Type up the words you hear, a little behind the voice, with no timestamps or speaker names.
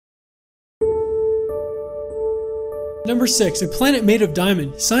Number 6. A planet made of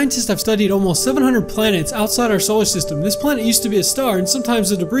diamond. Scientists have studied almost 700 planets outside our solar system. This planet used to be a star, and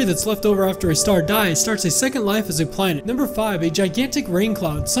sometimes the debris that's left over after a star dies starts a second life as a planet. Number 5. A gigantic rain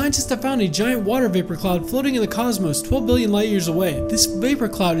cloud. Scientists have found a giant water vapor cloud floating in the cosmos 12 billion light years away. This vapor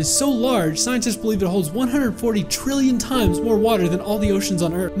cloud is so large, scientists believe it holds 140 trillion times more water than all the oceans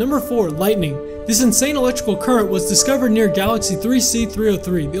on Earth. Number 4. Lightning. This insane electrical current was discovered near galaxy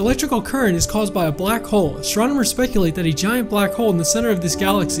 3C303. The electrical current is caused by a black hole. Astronomers speculate that a giant black hole in the center of this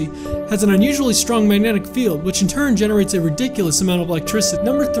galaxy has an unusually strong magnetic field, which in turn generates a ridiculous amount of electricity.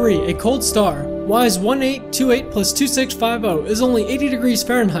 Number 3. A cold star. WISE 1828 plus 2650 is only 80 degrees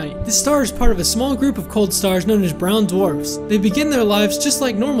Fahrenheit. This star is part of a small group of cold stars known as brown dwarfs. They begin their lives just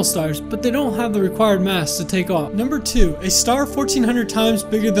like normal stars, but they don't have the required mass to take off. Number 2. A star 1400 times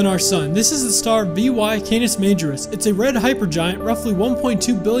bigger than our sun. This is the star VY Canis Majoris. It's a red hypergiant, roughly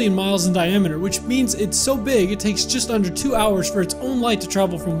 1.2 billion miles in diameter, which means it's so big it takes just under 2 hours for its own light to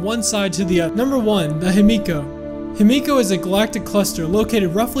travel from one side to the other. Number 1. The Himiko. Himiko is a galactic cluster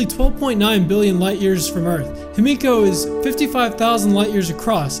located roughly 12.9 billion light years from Earth. Himiko is 55,000 light years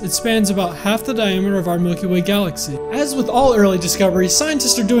across. It spans about half the diameter of our Milky Way galaxy. As with all early discoveries,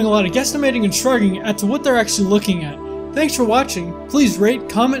 scientists are doing a lot of guesstimating and shrugging as to what they're actually looking at. Thanks for watching. Please rate,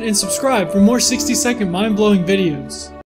 comment, and subscribe for more 60-second mind-blowing videos.